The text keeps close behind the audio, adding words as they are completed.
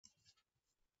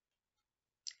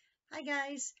Hi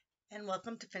guys, and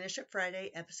welcome to Finish It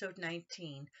Friday, episode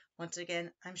 19. Once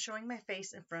again, I'm showing my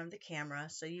face in front of the camera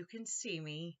so you can see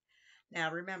me.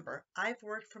 Now remember, I've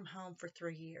worked from home for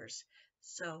 3 years,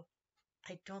 so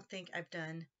I don't think I've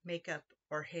done makeup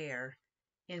or hair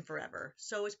in forever.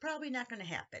 So it's probably not going to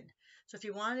happen. So if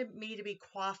you wanted me to be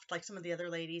coiffed like some of the other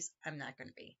ladies, I'm not going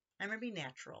to be. I'm going to be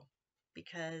natural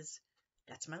because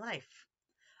that's my life.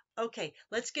 Okay,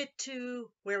 let's get to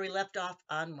where we left off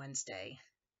on Wednesday.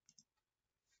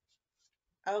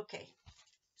 Okay,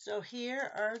 so here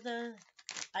are the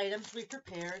items we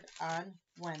prepared on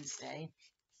Wednesday.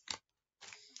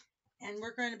 And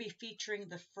we're going to be featuring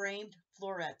the framed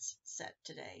florets set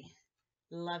today.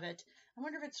 Love it. I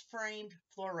wonder if it's framed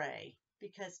floret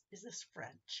because is this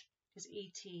French? Because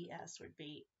ETS would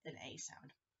be an A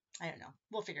sound. I don't know.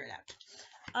 We'll figure it out.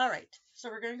 All right, so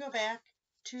we're going to go back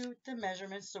to the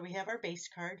measurements. So we have our base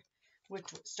card, which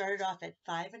started off at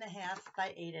 5.5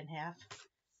 by 8.5,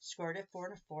 scored at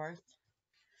 4 1/4.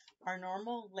 Our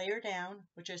normal layer down,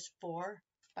 which is 4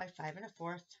 by 5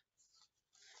 1/4.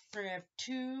 We're going to have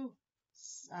two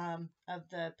of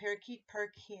the Parakeet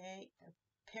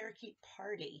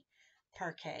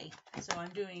Parquet. So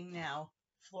I'm doing now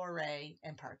Floret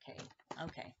and Parquet.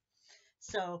 Okay.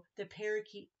 So the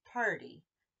Parakeet Party,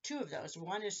 two of those.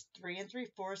 One is 3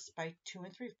 3/4 by 2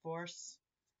 3/4.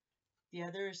 The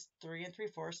other is 3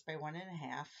 3/4 by 1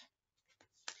 1/2.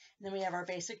 Then we have our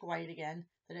basic white again.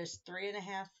 That is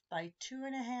 3.5 by 2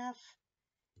 1/2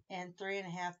 and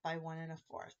 3.5 by 1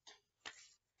 1/4.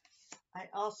 I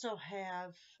also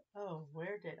have, oh,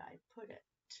 where did I put it?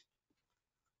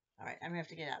 All right, I'm going to have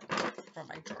to get out from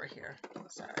my drawer here.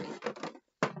 Sorry.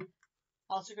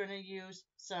 Also going to use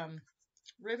some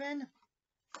ribbon.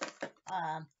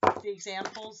 The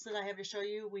examples that I have to show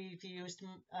you, we've used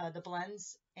the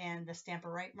blends and the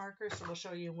Stamp-A-Right markers, so we'll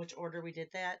show you in which order we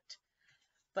did that.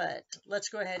 But let's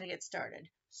go ahead and get started.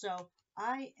 So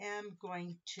I am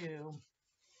going to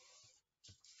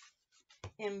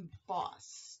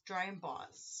dry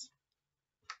emboss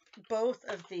both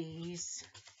of these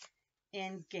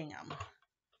in gingham.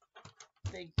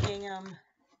 The gingham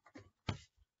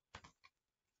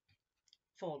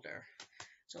folder.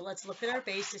 So let's look at our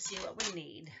base to see what we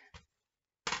need.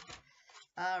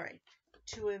 All right,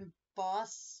 to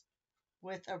emboss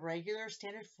with a regular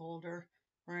standard folder,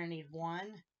 we're going to need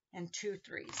 1 and 2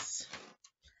 3s.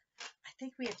 I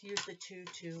think we have to use the 2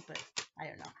 too, but I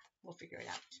don't know. We'll figure it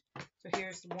out. So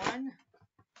here's 1,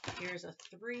 here's a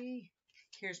 3,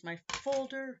 here's my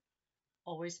folder.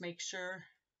 Always make sure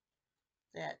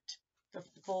that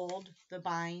the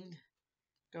bind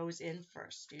goes in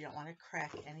first. You don't want to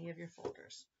crack any of your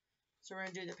folders. So we're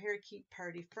going to do the Parakeet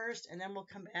Party first, and then we'll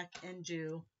come back and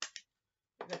do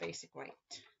the basic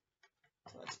white.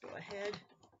 So let's go ahead,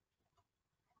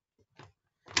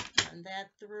 run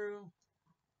that through.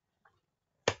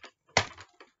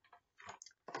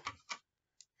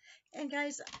 And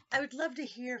guys, I would love to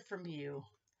hear from you.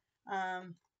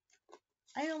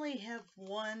 I only have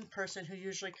one person who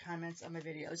usually comments on my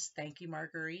videos. Thank you,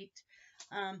 Marguerite.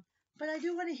 But I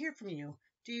do want to hear from you.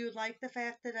 Do you like the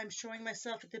fact that I'm showing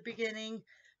myself at the beginning?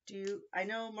 I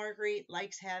know Marguerite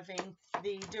likes having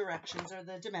the directions or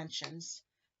the dimensions,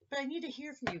 but I need to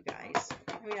hear from you guys.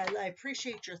 I mean, I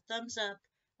appreciate your thumbs up.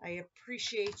 I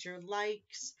appreciate your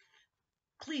likes.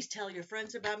 Please tell your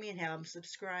friends about me and have them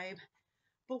subscribe.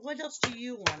 But what else do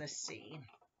you want to see?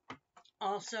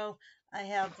 Also, I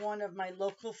have one of my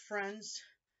local friends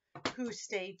who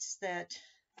states that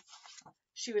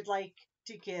she would like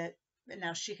to get, and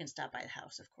now she can stop by the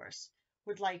house, of course,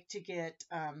 would like to get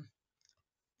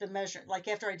the measure, like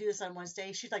after I do this on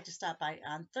Wednesday, she'd like to stop by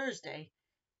on Thursday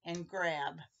and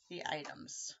grab the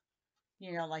items,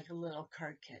 you know, like a little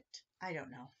card kit. I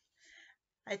don't know.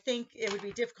 I think it would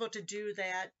be difficult to do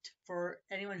that for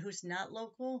anyone who's not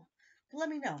local. But let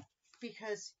me know,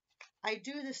 because I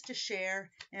do this to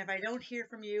share, and if I don't hear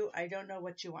from you, I don't know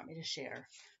what you want me to share.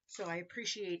 So I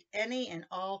appreciate any and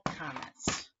all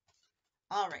comments.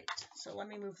 All right, so let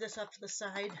me move this up to the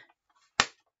side.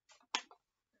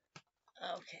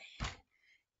 Okay,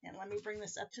 and let me bring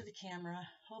this up to the camera.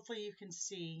 Hopefully you can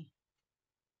see.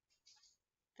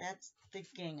 That's the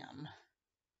gingham.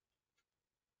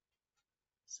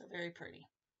 So very pretty.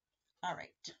 All right,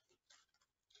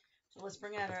 so let's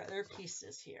bring out our other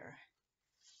pieces here.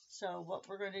 So what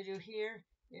we're going to do here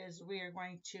is we are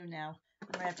going to now, I'm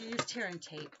going to have to use tearing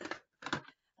tape.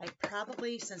 I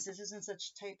probably, since this isn't such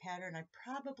a tight pattern, I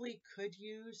probably could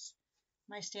use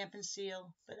my Stamp and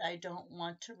Seal, but I don't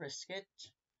want to risk it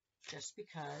just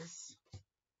because.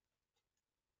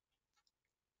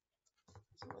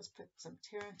 So let's put some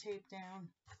tearing tape down.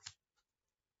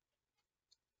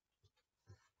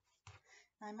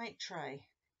 I might try,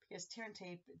 because tear and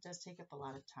tape, it does take up a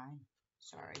lot of time.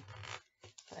 Sorry.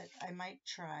 But I might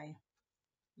try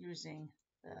using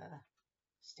the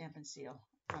Stamp and Seal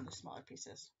on the smaller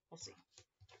pieces. We'll see.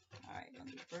 All right, let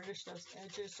me burnish those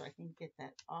edges so I can get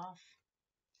that off.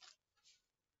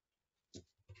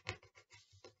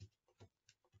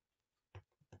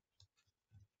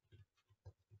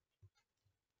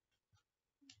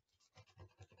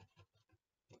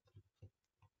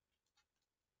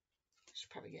 I should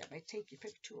probably get my Take Your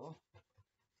Pick tool.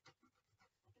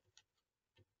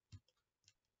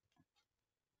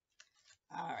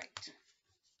 All right.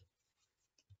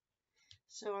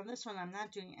 So on this one, I'm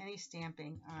not doing any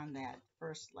stamping on that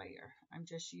first layer. I'm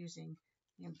just using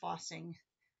the embossing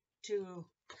to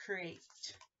create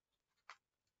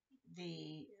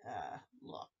the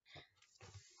look.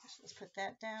 So let's put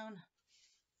that down. All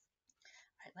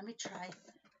right, let me try.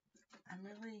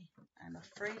 I'm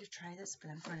afraid to try this, but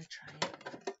I'm going to try it.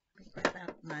 Let me grab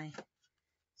out my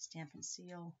Stamp and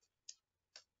Seal.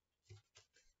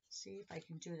 See if I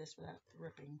can do this without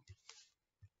ripping.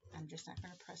 I'm just not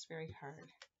going to press very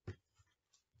hard.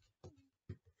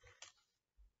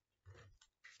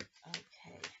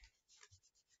 Okay.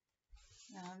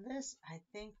 Now on this, I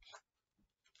think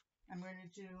I'm going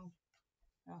to do,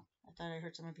 oh, I thought I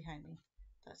heard someone behind me.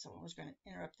 I thought someone was going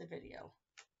to interrupt the video.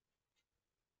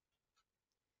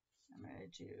 I'm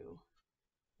going to do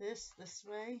this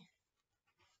way,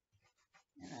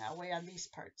 and I'll wait on these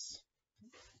parts.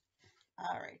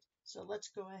 All right, so let's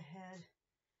go ahead.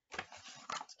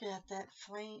 Let's get that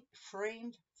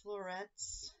framed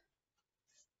florets.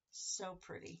 So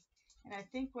pretty. And I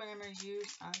think what I'm going to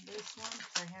use on this one,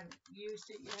 because I haven't used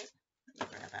it yet,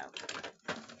 let me grab out.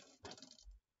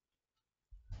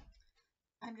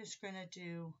 I'm just going to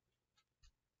do,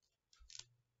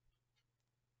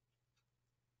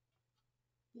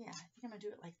 yeah, I think I'm going to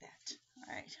do it like that.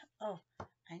 All right. Oh,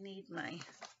 I need my,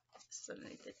 so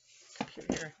underneath the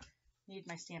computer here, need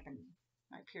my Stampin',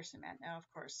 my piercing mat. Now,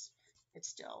 of course, it's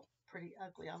still pretty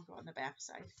ugly. I'll go on the back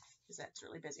side because that's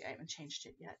really busy. I haven't changed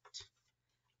it yet.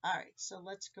 All right, so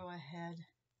let's go ahead,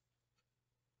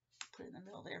 put it in the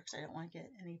middle there because I don't want to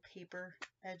get any paper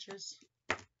edges.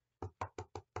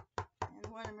 And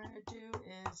what I'm going to do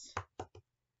is, I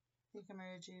think I'm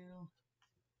going to do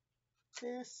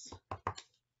this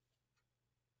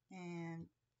and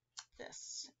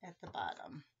this at the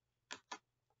bottom.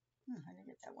 I didn't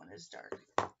get that one as dark.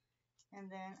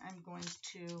 And then I'm going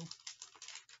to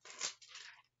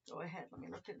go ahead, let me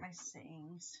look at my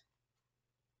sayings.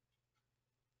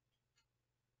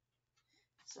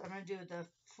 So I'm going to do the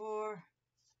for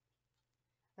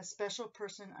a special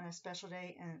person on a special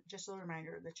day, and just a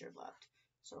reminder that you're loved.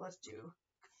 So let's do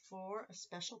for a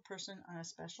special person on a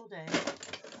special day. Oh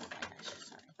my gosh,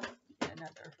 sorry. Get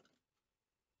another.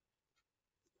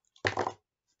 I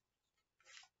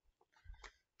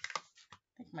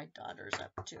think my daughter's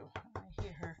up too. I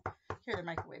hear the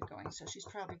microwave going, so she's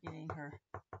probably getting her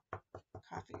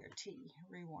coffee or tea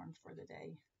rewarmed for the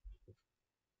day.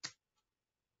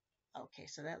 Okay,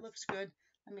 so that looks good.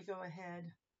 Let me go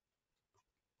ahead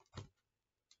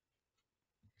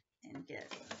and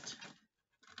get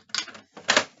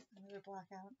another block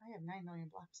out. I have 9 million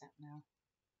blocks out now.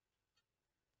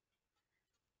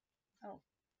 Oh,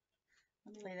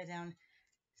 let me lay that down.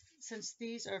 Since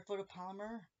these are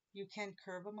photopolymer, you can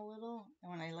curve them a little.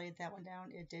 And when I laid that one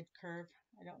down, it did curve.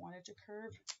 I don't want it to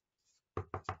curve.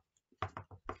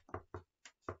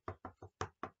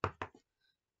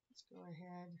 Let's go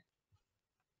ahead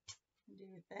and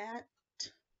do that.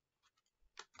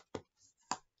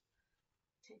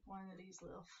 Take one of these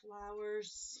little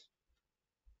flowers.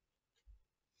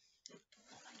 Oh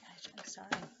my gosh, I'm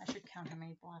sorry. I should count how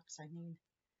many blocks I need.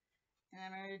 And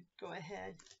I'm going to go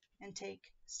ahead and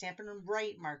take Stampin'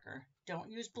 Right marker. Don't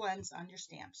use blends on your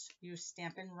stamps. Use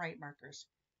Stampin' Right markers.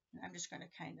 And I'm just going to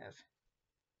kind of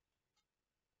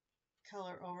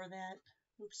color over that.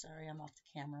 Oops, sorry, I'm off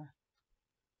the camera.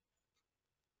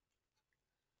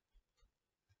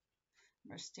 I'm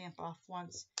going to stamp off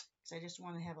once because I just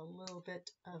want to have a little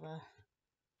bit of a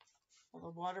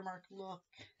watermark look.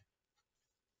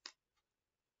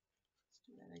 Let's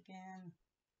do that again.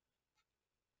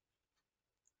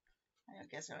 I don't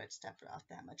guess I would step it off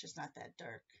that much. It's not that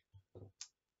dark.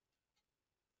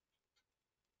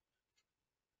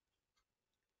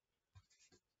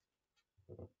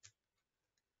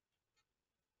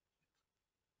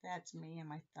 That's me and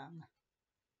my thumb.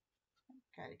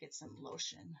 Got to get some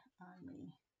lotion on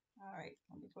me. All right,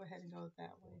 let me go ahead and go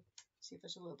that way. See if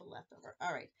there's a little bit left over.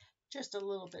 All right, just a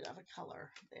little bit of a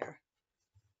color there.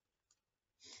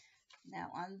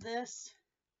 Now on this,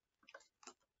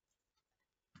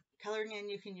 coloring in,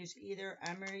 you can use either.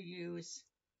 I'm going to use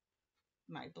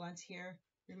my blends here.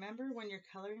 Remember, when you're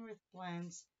coloring with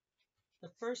blends, the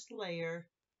first layer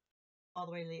all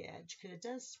the way to the edge, because it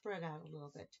does spread out a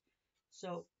little bit.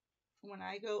 So when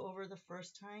I go over the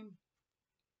first time,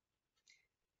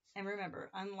 and remember,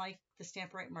 unlike the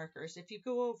Stamp-A-Rite markers, if you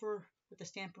go over with the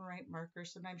Stamp-A-Rite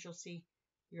markers, sometimes you'll see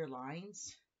your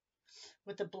lines.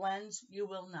 With the blends, you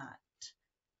will not,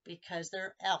 because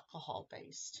they're alcohol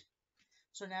based.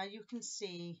 So now you can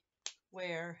see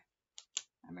where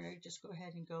I'm going to just go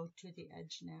ahead and go to the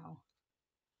edge now.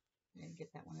 I didn't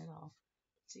get that one at all.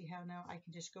 See how now I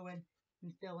can just go in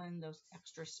and fill in those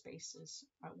extra spaces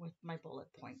with my bullet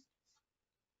point.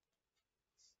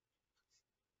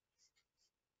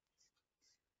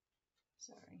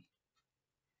 Sorry.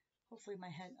 Hopefully my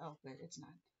head, oh good, it's not.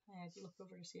 I had to look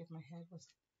over to see if my head was.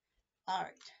 All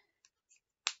right.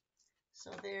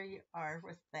 So there you are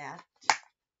with that.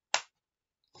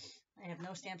 I have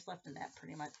no stamps left in that,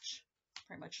 pretty much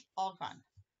all gone.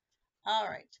 All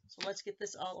right, so let's get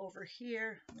this all over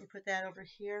here. Let me put that over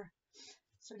here.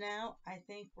 So now I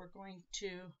think we're going to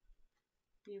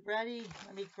be ready.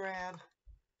 Let me grab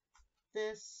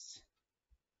this.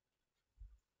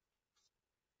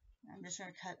 I'm just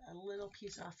going to cut a little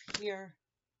piece off here.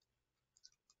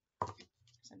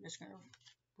 So I'm just going to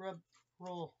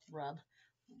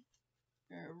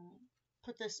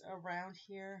put this around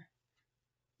here.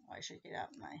 Oh, I should get out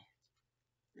my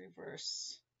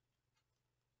reverse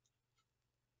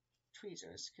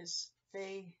tweezers because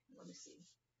they, let me see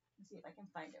if I can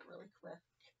find it really quick.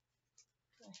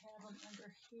 Do I have them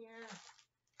under here?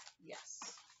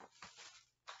 Yes.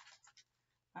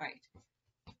 All right.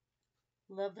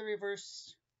 Love the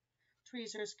reverse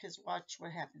tweezers because watch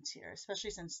what happens here,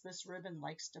 especially since this ribbon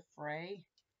likes to fray.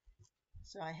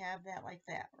 So I have that like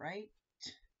that, right?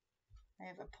 I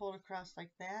have it pulled across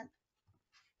like that.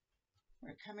 I'm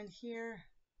going to come in here.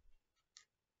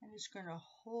 I'm just going to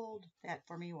hold that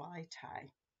for me while I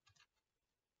tie.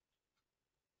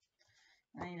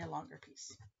 And I need a longer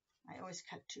piece. I always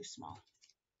cut too small.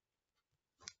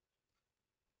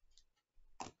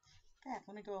 In fact,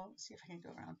 let me go see if I can go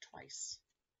around twice.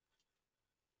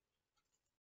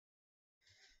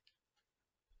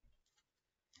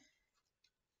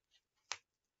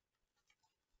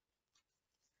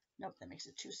 Nope, that makes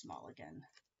it too small again.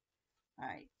 All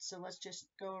right, so let's just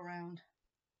go around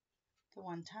the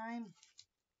one time.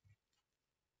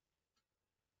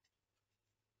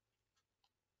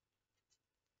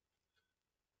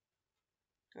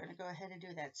 Going to go ahead and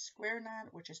do that square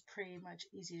knot, which is pretty much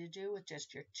easy to do with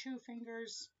just your 2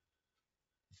 fingers.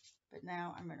 But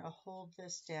now I'm going to hold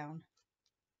this down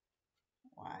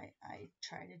while I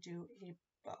try to do a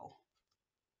bow.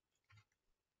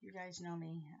 You guys know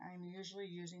me. I'm usually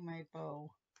using my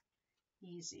bow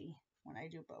easy when I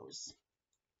do bows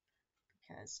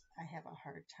because I have a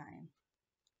hard time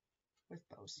with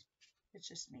bows. It's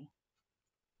just me.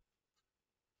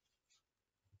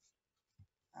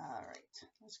 All right,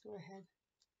 let's go ahead,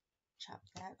 chop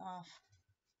that off.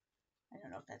 I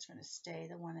don't know if that's going to stay.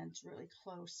 The one end's really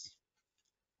close,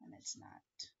 and it's not.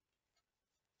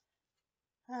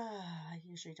 I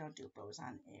usually don't do bows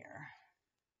on air.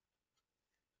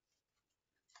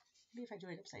 Maybe if I do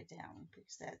it upside down,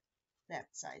 because that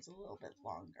side's a little bit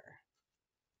longer.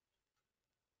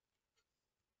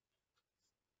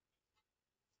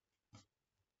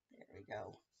 There we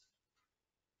go.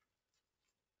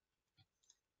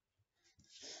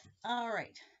 All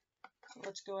right, so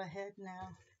let's go ahead now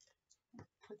and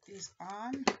put these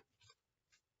on.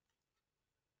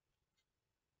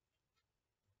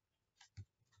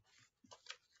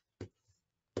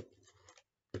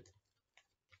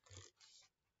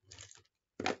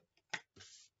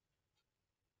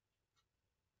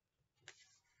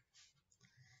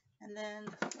 And then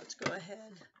let's go ahead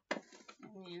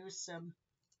and use some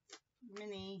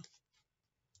mini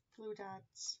glue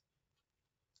dots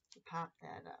to pop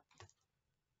that up.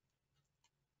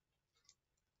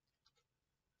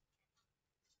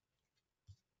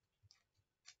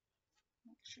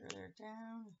 Make sure they're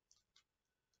down.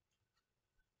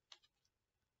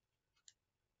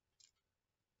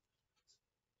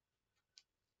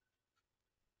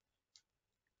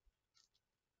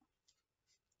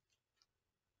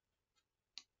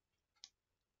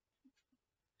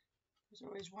 There's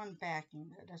always one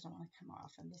backing that doesn't want to come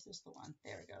off, and this is the one.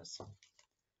 There it goes.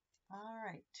 All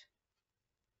right.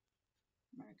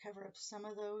 I'm going to cover up some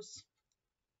of those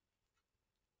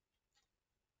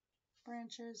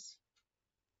branches.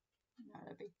 Not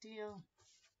a big deal.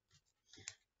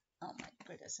 Oh my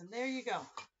goodness. And there you go.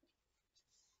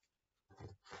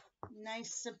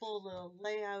 Nice, simple little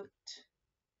layout.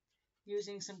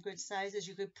 using some good sizes.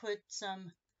 You could put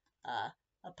some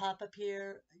a pop-up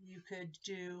here. You could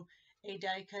do a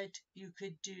die cut. You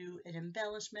could do an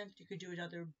embellishment. You could do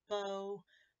another bow.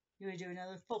 You would do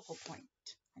another focal point,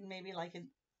 and maybe like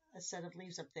a set of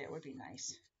leaves up there would be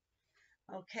nice.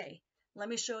 Okay, let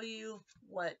me show you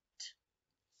what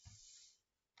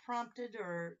prompted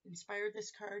or inspired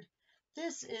this card.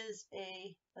 This is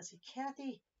let's see,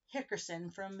 Kathy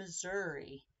Hickerson from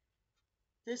Missouri.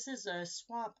 This is a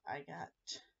swap I got,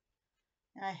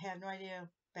 and I have no idea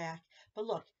back. But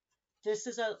look, this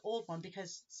is an old one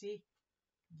because, see,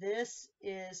 this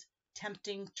is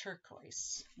Tempting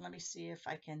Turquoise. Let me see if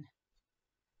I can,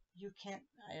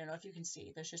 I don't know if you can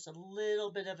see. There's just a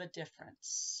little bit of a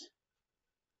difference.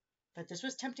 But this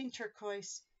was Tempting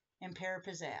Turquoise and Pear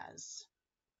Pizzazz.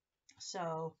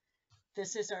 So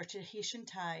this is our Tahitian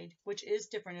Tide, which is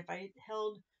different. If I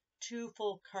held 2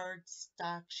 full card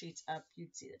stock sheets up,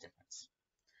 you'd see the difference.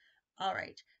 All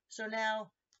right, so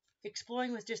now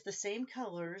exploring with just the same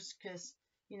colors, because,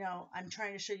 you know, I'm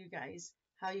trying to show you guys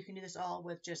how you can do this all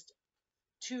with just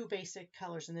 2 basic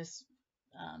colors in this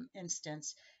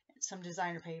instance, some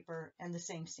designer paper, and the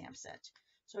same stamp set.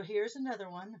 So here's another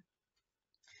one.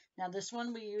 Now this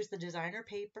one we use the designer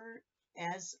paper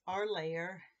as our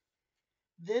layer.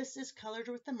 This is colored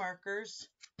with the markers.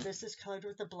 This is colored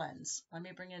with the blends. Let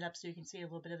me bring it up so you can see a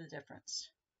little bit of the difference.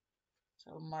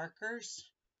 So markers,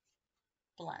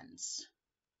 blends,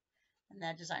 and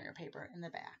that designer paper in the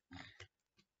back.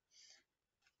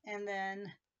 And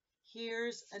then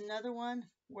here's another one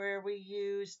where we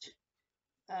used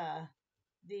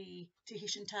the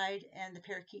Tahitian Tide and the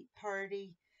Parakeet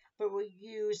Party, but we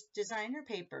used designer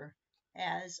paper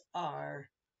as our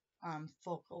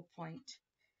focal point,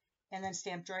 and then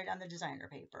stamped right on the designer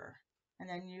paper. And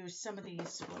then use some of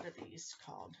these, what are these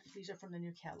called? These are from the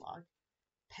new catalog.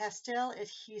 Pastel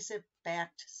adhesive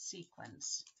backed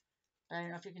sequins. But I don't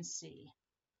know if you can see.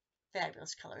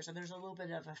 Fabulous colors, and there's a little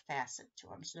bit of a facet to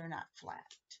them, so they're not flat.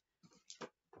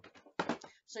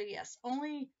 So yes,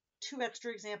 only 2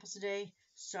 extra examples today.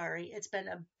 Sorry, it's been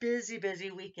a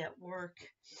busy week at work,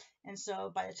 and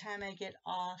so by the time I get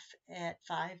off at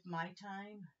 5 my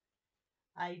time,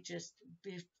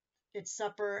 it's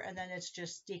supper, and then it's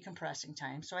just decompressing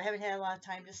time. So I haven't had a lot of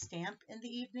time to stamp in the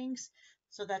evenings,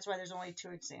 so that's why there's only 2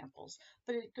 examples.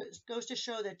 But it goes to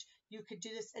show that you could do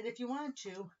this, and if you wanted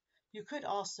to, you could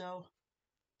also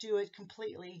do it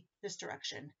completely this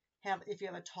direction. If you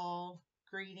have a tall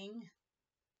greeting,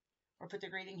 or put the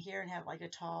greeting here and have like a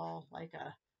tall, like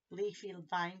a leafy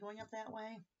vine going up that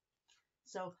way.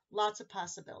 So lots of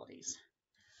possibilities.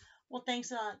 Well,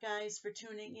 thanks a lot, guys, for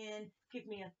tuning in. Give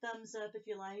me a thumbs up if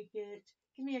you like it.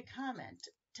 Give me a comment.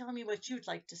 Tell me what you'd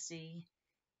like to see.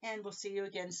 And we'll see you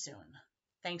again soon.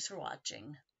 Thanks for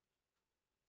watching.